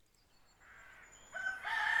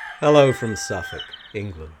Hello from Suffolk,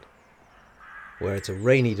 England, where it's a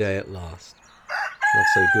rainy day at last. Not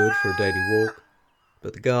so good for a daily walk,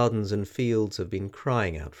 but the gardens and fields have been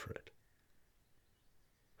crying out for it.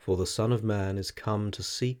 For the Son of Man is come to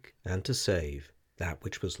seek and to save that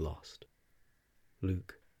which was lost.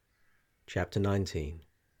 Luke, chapter 19,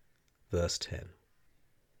 verse 10.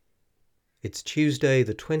 It's Tuesday,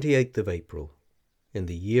 the 28th of April, in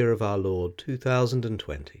the year of our Lord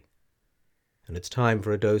 2020. And it's time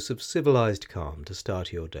for a dose of civilized calm to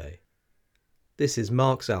start your day. This is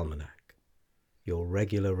Mark's Almanac, your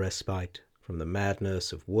regular respite from the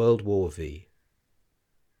madness of World War V,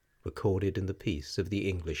 recorded in the peace of the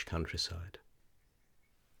English countryside.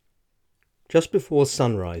 Just before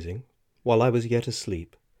sunrising, while I was yet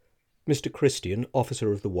asleep, Mr. Christian,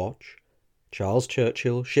 officer of the watch, Charles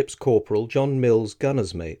Churchill, ship's corporal, John Mills,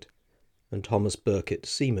 gunner's mate, and Thomas Burkitt,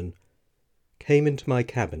 seaman, came into my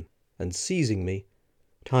cabin and, seizing me,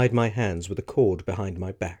 tied my hands with a cord behind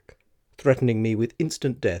my back, threatening me with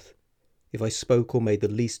instant death if I spoke or made the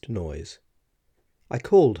least noise. I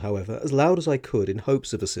called, however, as loud as I could in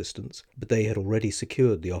hopes of assistance, but they had already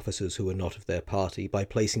secured the officers who were not of their party by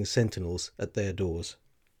placing sentinels at their doors.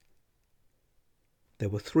 There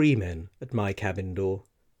were 3 men at my cabin door,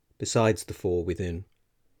 besides the 4 within.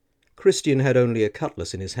 Christian had only a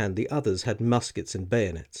cutlass in his hand, the others had muskets and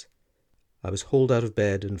bayonets. I was hauled out of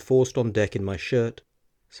bed and forced on deck in my shirt,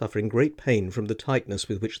 suffering great pain from the tightness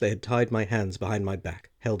with which they had tied my hands behind my back,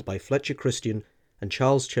 held by Fletcher Christian and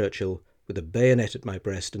Charles Churchill, with a bayonet at my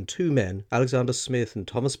breast, and 2 men, Alexander Smith and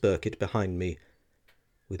Thomas Burkitt, behind me,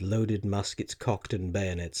 with loaded muskets cocked and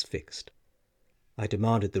bayonets fixed. I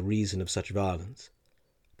demanded the reason of such violence,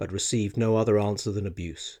 but received no other answer than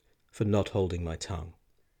abuse for not holding my tongue.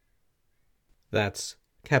 That's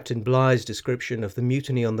Captain Bligh's description of the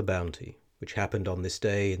mutiny on the Bounty, which happened on this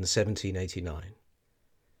day in 1789.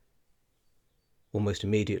 Almost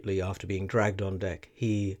immediately after being dragged on deck,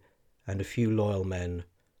 he and a few loyal men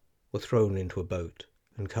were thrown into a boat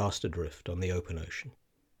and cast adrift on the open ocean.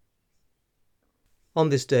 On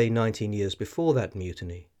this day 19 years before that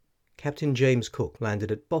mutiny, Captain James Cook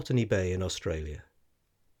landed at Botany Bay in Australia.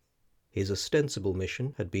 His ostensible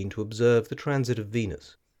mission had been to observe the transit of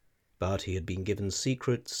Venus, but he had been given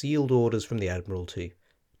secret, sealed orders from the Admiralty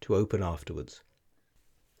to open afterwards.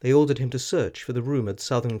 They ordered him to search for the rumoured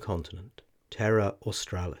southern continent, Terra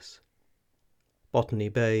Australis. Botany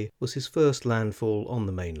Bay was his first landfall on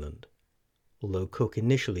the mainland, although Cook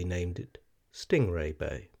initially named it Stingray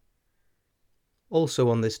Bay. Also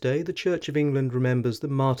on this day, the Church of England remembers the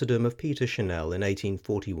martyrdom of Peter Chanel in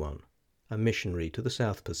 1841, a missionary to the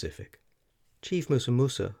South Pacific. Chief Musa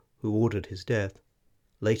Musa, who ordered his death,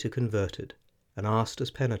 later converted and asked as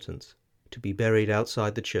penitence to be buried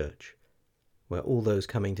outside the church, where all those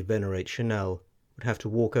coming to venerate Chanel would have to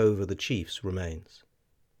walk over the chief's remains.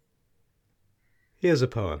 Here's a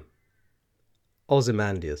poem,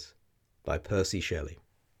 Ozymandias, by Percy Shelley.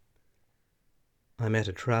 I met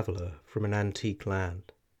a traveller from an antique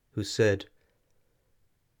land who said,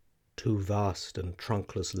 2 vast and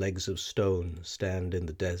trunkless legs of stone stand in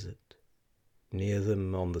the desert. Near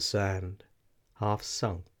them on the sand, half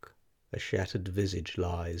sunk, a shattered visage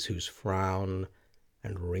lies, whose frown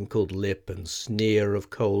and wrinkled lip and sneer of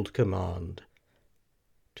cold command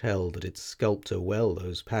tell that its sculptor well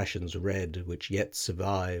those passions read which yet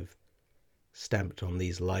survive, stamped on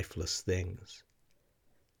these lifeless things,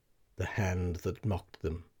 the hand that mocked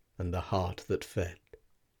them and the heart that fed.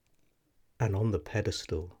 And on the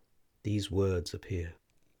pedestal these words appear: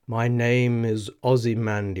 My name is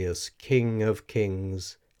Ozymandias, King of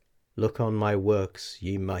Kings. Look on my works,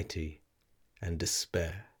 ye mighty, and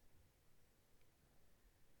despair.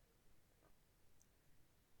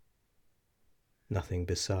 Nothing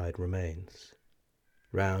beside remains.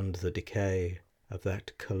 Round the decay of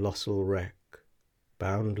that colossal wreck,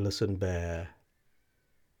 boundless and bare,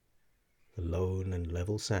 the lone and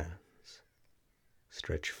level sands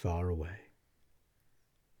stretch far away.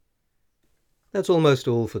 That's almost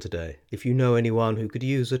all for today. If you know anyone who could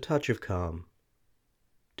use a touch of calm,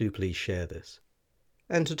 do please share this.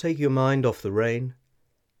 And to take your mind off the rain,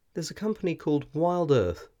 there's a company called Wild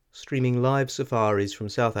Earth streaming live safaris from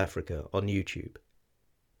South Africa on YouTube.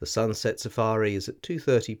 The sunset safari is at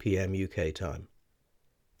 2:30 p.m. UK time.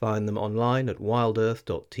 Find them online at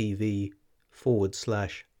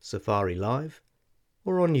wildearth.tv/Safari Live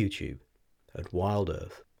or on YouTube at Wild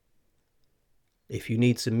Earth. If you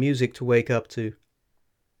need some music to wake up to,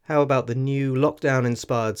 how about the new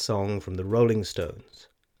lockdown-inspired song from the Rolling Stones,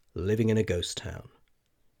 Living in a Ghost Town?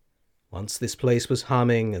 Once this place was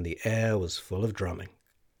humming and the air was full of drumming.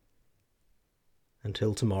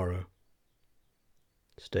 Until tomorrow,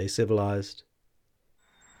 Stay civilized,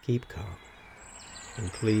 keep calm,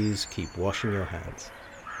 and please keep washing your hands.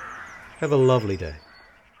 Have a lovely day.